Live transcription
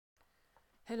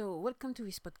Hello, welcome to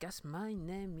this podcast. My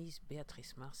name is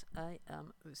Beatrice Mars. I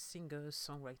am a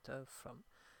singer-songwriter from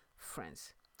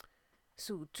France.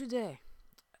 So today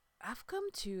I've come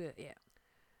to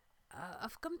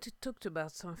talk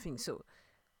about something.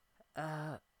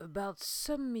 About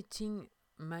submitting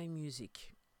my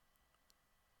music.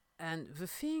 And the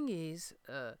thing is,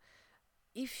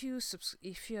 if you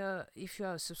are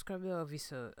a subscriber of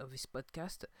this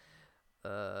podcast,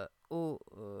 or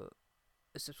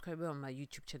a subscriber on my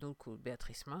YouTube channel called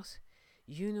Beatrice Mars,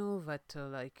 you know that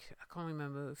I can't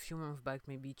remember, a few months back,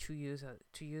 maybe 2 years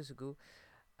ago,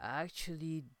 I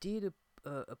actually did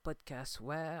a podcast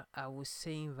where I was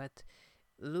saying that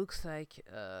looks like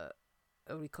a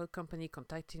record company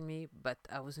contacted me, but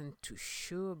I wasn't too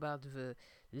sure about the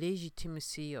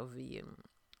legitimacy of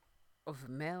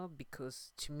mail,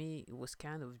 because to me it was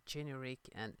kind of generic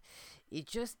and it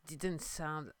just didn't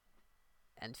sound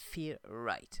and feel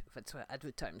right. That's what at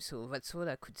the time. So that's all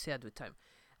I could say at the time.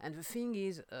 And the thing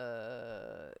is,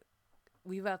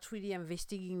 without really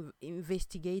investigating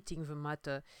the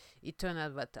matter, it turned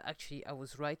out that actually I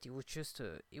was right. It was just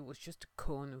a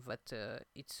cone that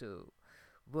it's a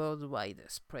worldwide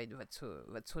spread. That's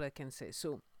what I can say.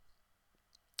 So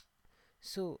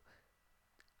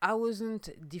I wasn't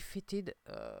defeated,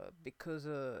 because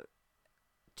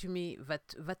to me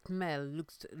that mail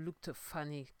looked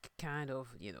funny, kind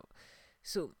of,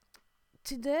 So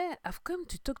today I've come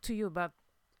to talk to you about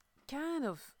kind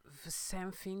of the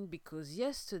same thing, because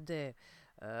yesterday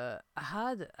I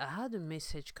had a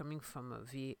message coming from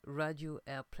the Radio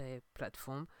Airplay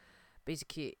platform.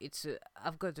 Basically,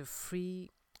 I've got a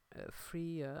free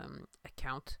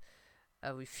account. I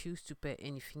refuse to pay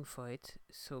anything for it,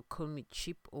 so call me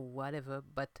cheap or whatever.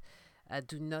 But I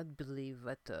do not believe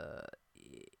that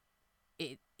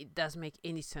it does make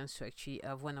any sense to actually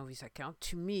have one of his accounts.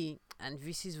 To me, and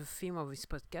this is the theme of this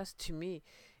podcast, to me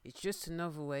it's just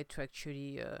another way to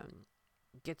actually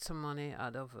get some money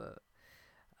out of a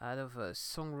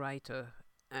songwriter,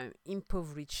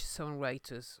 impoverished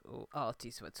songwriters or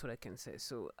artists. That's what I can say.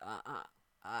 So I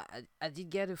did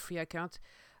get a free account.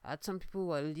 I had some people who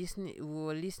were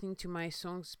listening to my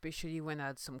songs, especially when I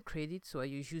had some credits. So I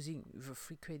was using the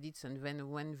free credits, and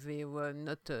then when they were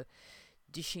not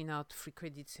dishing out free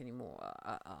credits anymore,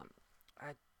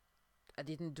 I I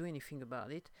didn't do anything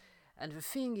about it. And the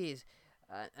thing is,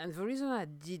 and the reason I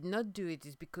did not do it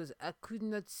is because I could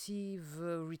not see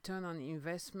the return on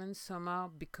investment somehow.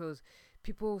 Because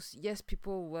people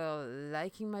were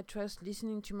liking my tracks,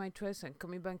 listening to my tracks, and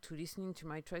coming back to listening to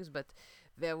my tracks, but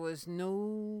there was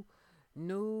no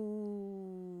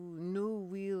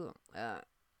real,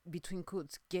 between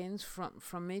quotes, gains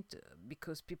from it,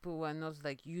 because people were not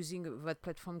like using that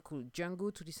platform called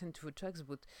Django to listen to the tracks.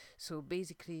 But so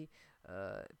basically,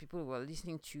 people were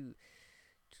listening to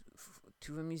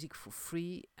the music for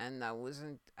free, and I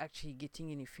wasn't actually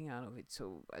getting anything out of it.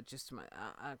 So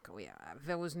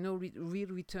there was no real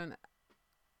return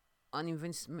on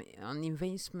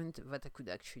investment that I could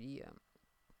actually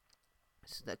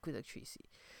see.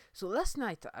 So last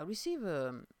night I received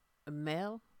a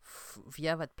mail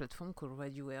via that platform called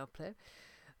Radio Airplay,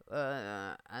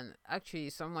 and actually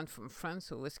someone from France,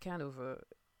 so it was kind of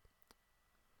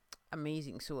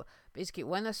amazing. So basically,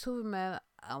 when I saw the mail,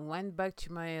 I went back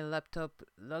to my laptop,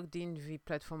 logged in the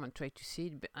platform, and tried to see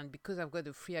it. And because I've got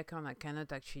a free account, I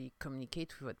cannot actually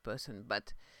communicate with that person.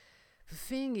 But the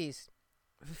thing is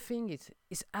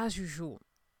as usual.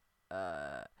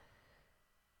 Uh,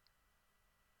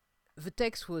 the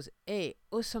text was, "Hey,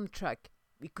 awesome track.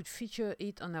 We could feature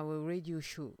it on our radio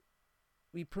show.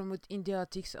 We promote indie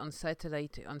artists on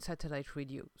satellite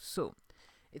radio." So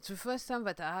it's the first time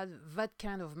that I had that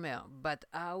kind of mail, but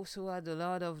I also had a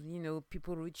lot of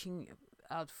people reaching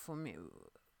out for me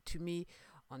to me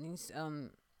on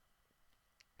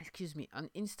on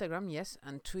Instagram, yes,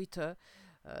 and Twitter,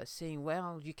 saying,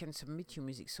 "Well, you can submit your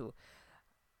music." So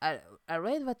I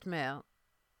read that mail,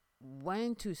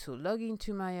 went to so log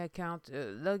into my account,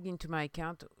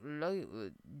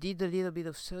 did a little bit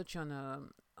of search on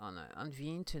the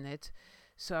internet.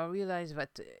 So I realized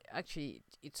that actually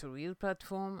it's a real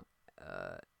platform.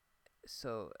 Uh,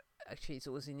 so actually it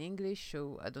was in English.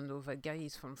 So I don't know if that guy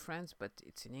is from France, but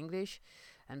it's in English.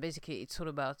 And basically it's all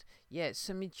about, yeah,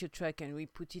 submit your track and we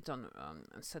put it on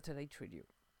satellite radio.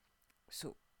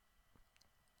 So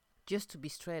just to be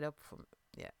straight up,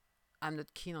 yeah, I'm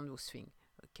not keen on those things.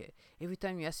 Okay, every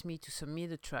time you ask me to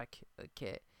submit a track,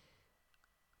 okay,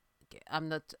 I'm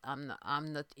not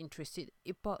interested.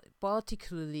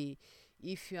 Particularly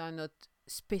if you are not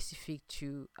specific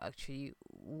to actually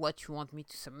what you want me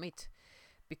to submit,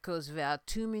 because there are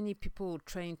too many people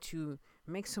trying to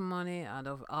make some money out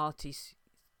of artists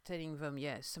telling them,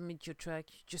 yeah, submit your track,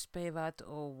 just pay that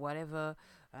or whatever,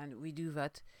 and we do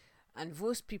that. And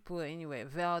those people, anyway,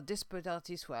 they are desperate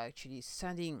artists who are actually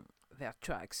sending their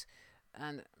tracks,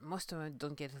 and most of them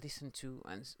don't get listened to,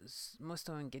 and most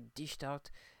of them get dished out.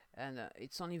 And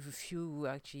it's only the few who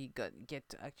actually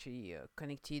get actually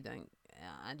connected,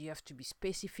 and you have to be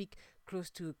specific, close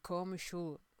to a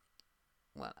commercial,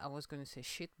 well, I was going to say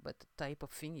shit, but type of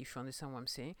thing, if you understand what I'm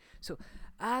saying. So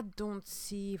I don't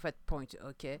see that point,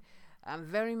 okay? I'm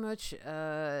very much,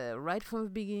 right from the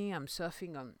beginning, I'm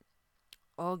surfing on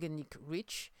organic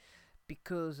reach,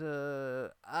 because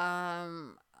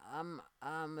I'm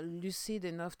lucid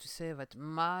enough to say that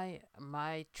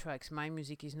my tracks, my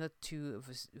music is not to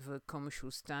the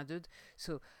commercial standard.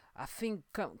 So I think,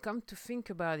 come to think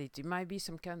about it, it might be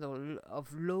some kind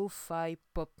of lo-fi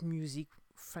pop music,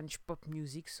 French pop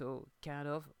music, so kind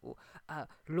of, or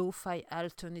lo-fi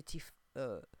alternative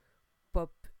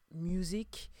pop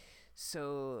music.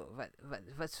 So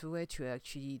that's the way to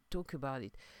actually talk about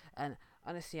it. And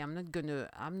honestly, I'm not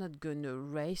gonna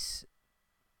race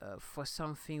for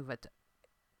something that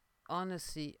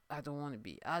honestly I don't want to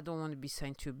be. I don't want to be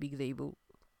signed to a big label,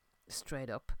 straight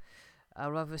up. I'd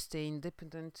rather stay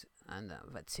independent, and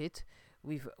that's it.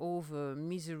 With all the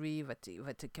misery that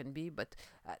it can be, but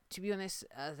to be honest,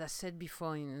 as I said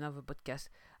before in another podcast,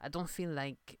 I don't feel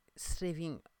like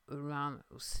slaving around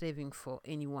or slaving for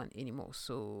anyone anymore.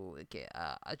 So okay,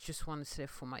 I just want to slave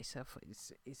for myself.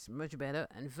 It's much better,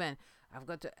 and then I've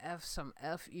got to have some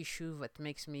health issue that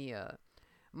makes me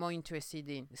more interested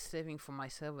in saving for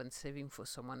myself than saving for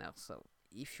someone else. So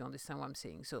if you understand what I'm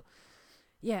saying. So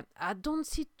yeah, I don't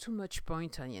see too much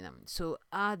point on it. So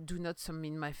I do not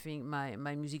submit my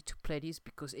music to playlists,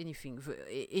 because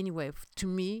anyway, to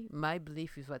me, my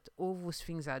belief is that all those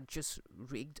things are just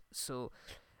rigged. So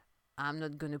I'm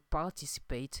not gonna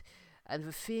participate. And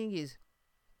the thing is,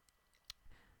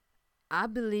 I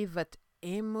believe that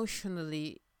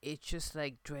emotionally it's just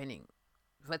like draining.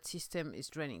 That system is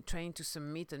draining. Trying to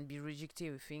submit and be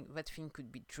rejected, that thing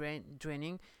could be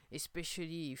draining,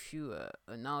 especially if you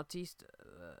an artist.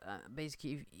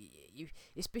 Basically,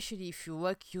 especially if you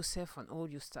work yourself on all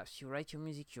your stuff, you write your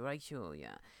music, you write your,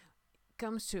 yeah.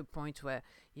 Comes to a point where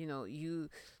you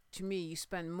to me you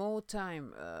spend more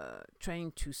time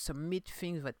trying to submit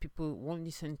things that people won't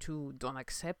listen to, don't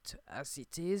accept as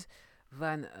it is,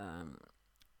 than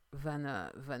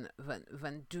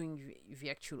than doing the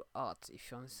actual art,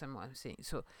 if you understand what I'm saying.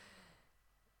 So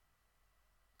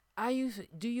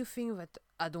do you think that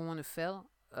I don't want to fail?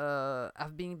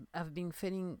 I've been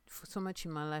failing for so much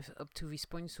in my life up to this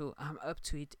point, so I'm up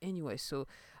to it anyway. So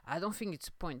I don't think it's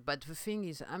a point. But the thing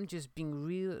is, I'm just being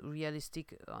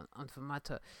realistic on the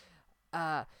matter.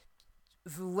 Uh,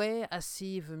 the way I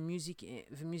see the music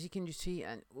industry,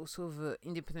 and also the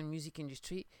independent music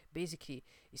industry, basically,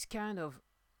 is kind of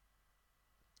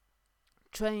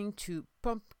trying to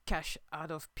pump cash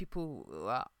out of people who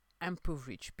are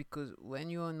impoverished, because when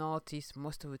you're an artist,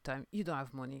 most of the time you don't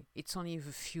have money. It's only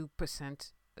the few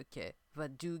percent, okay,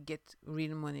 that do get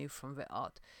real money from the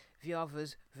art. The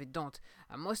others, they don't.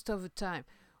 And most of the time,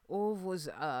 all those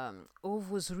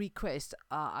requests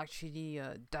are actually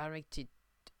uh, directed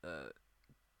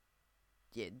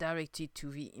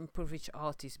to the impoverished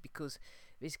artists, because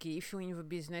basically, if you're in the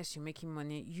business, you're making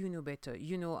money, you know better,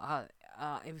 you know how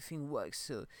everything works.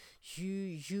 So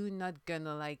you're not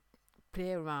gonna like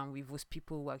play around with those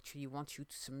people who actually want you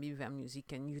to submit their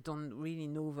music, and you don't really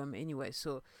know them anyway.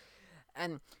 So,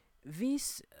 and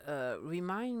this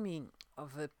remind me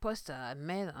of a post I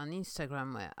made on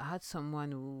Instagram, where I had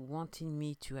someone who wanted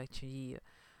me to actually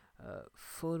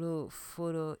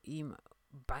follow him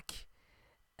back.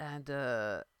 And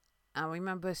I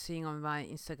remember seeing on my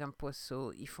Instagram post,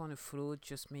 so if you want to follow,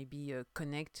 just maybe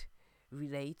connect,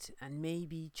 relate, and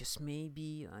maybe, just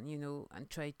maybe, and and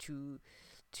try to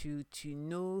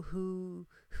know who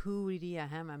really I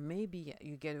am, and maybe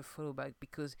you get a follow back,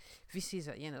 because this is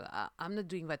I'm not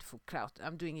doing that for clout.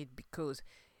 I'm doing it because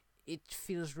it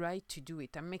feels right to do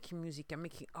it. I'm making music, I'm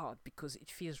making art because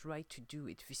it feels right to do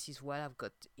it. This is what I've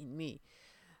got in me,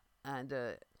 and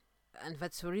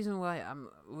that's the reason why I'm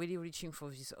really reaching for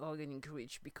this organic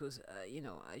reach, because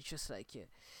I just like,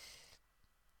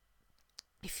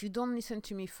 if you don't listen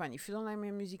to me, fine. If you don't like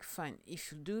my music, fine.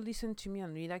 If you do listen to me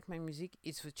and really like my music,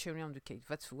 it's the cherry on the cake.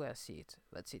 That's the way I see it.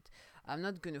 That's it. I'm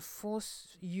not gonna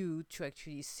force you to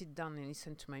actually sit down and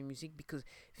listen to my music, because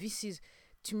this is,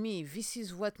 to me, this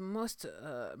is what most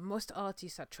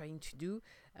artists are trying to do.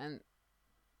 And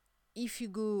if you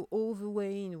go all the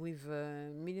way in with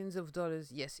millions of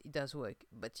dollars, yes, it does work.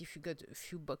 But if you got a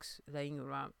few bucks lying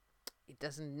around, it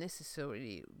doesn't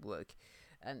necessarily work.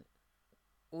 And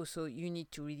also you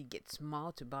need to really get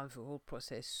smart about the whole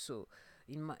process. So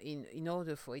in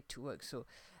order for it to work, so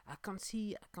I can't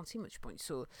see much point.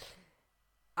 So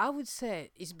I would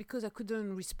say it's because I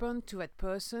couldn't respond to that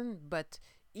person, but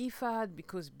if I had,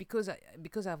 because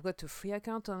I've got a free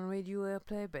account on Radio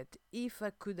Airplay, but if I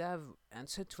could have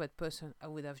answered to that person, I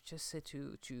would have just said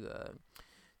to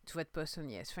that person,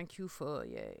 yes, thank you for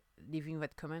leaving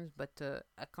that comment, but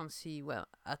I can't see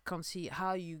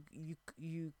how you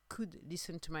could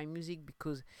listen to my music,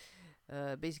 because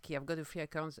basically I've got a free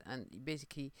account, and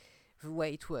basically the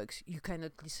way it works, you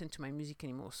cannot listen to my music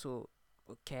anymore. So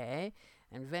okay,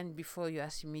 and then before you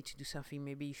ask me to do something,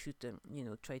 maybe you should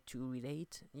try to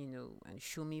relate, and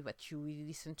show me that you really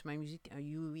listen to my music, and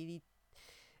you really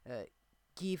uh,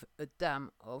 give a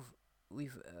damn of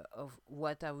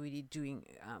what I'm really doing,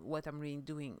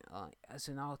 as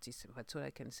an artist. That's all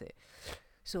I can say.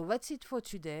 So that's it for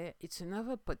today. It's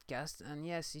another podcast, and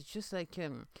yes, it's just like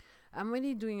I'm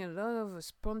really doing a lot of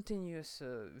spontaneous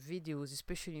videos,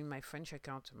 especially in my French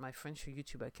account, my French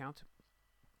YouTube account.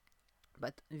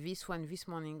 But this one, this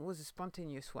morning, was a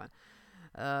spontaneous one.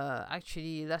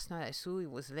 Actually, last night I saw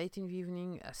it was late in the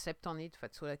evening. I slept on it.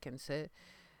 That's all I can say.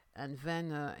 And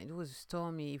then it was a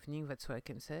stormy evening. That's all I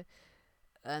can say.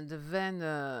 And then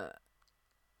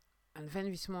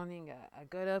this morning I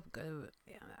got up.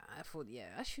 Yeah, I thought,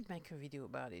 yeah, I should make a video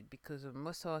about it, because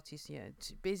most artists,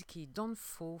 basically don't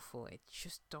fall for it.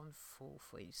 Just don't fall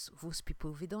for it. So those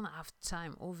people, they don't have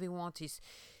time. All they want is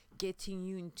getting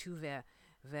you into their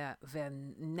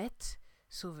net,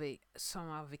 so they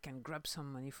can grab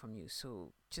some money from you.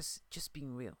 So just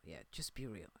being real, just be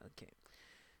real. Okay,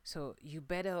 so you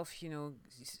better off,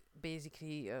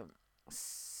 basically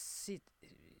sit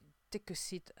take a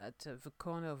seat at the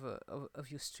corner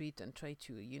of your street, and try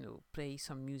to play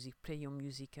your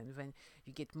music, and then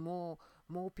you get more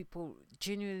people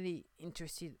genuinely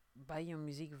interested by your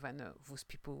music than those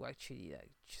people who actually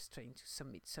just trying to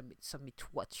submit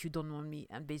what you don't want me,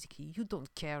 and basically you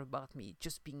don't care about me.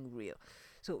 Just being real.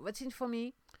 So that's it for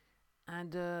me,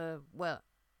 and well,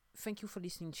 thank you for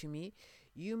listening to me.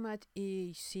 You might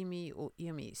see me or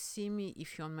hear me. See me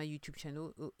if you're on my YouTube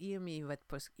channel, or hear me in that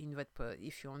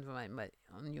if you're on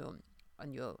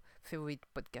on your favorite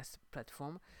podcast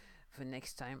platform. The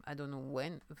next time, I don't know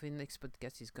when the next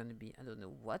podcast is gonna be. I don't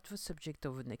know what the subject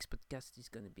of the next podcast is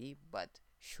gonna be, but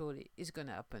surely it's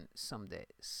gonna happen someday,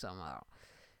 somehow.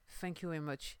 Thank you very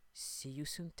much. See you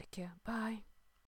soon. Take care. Bye.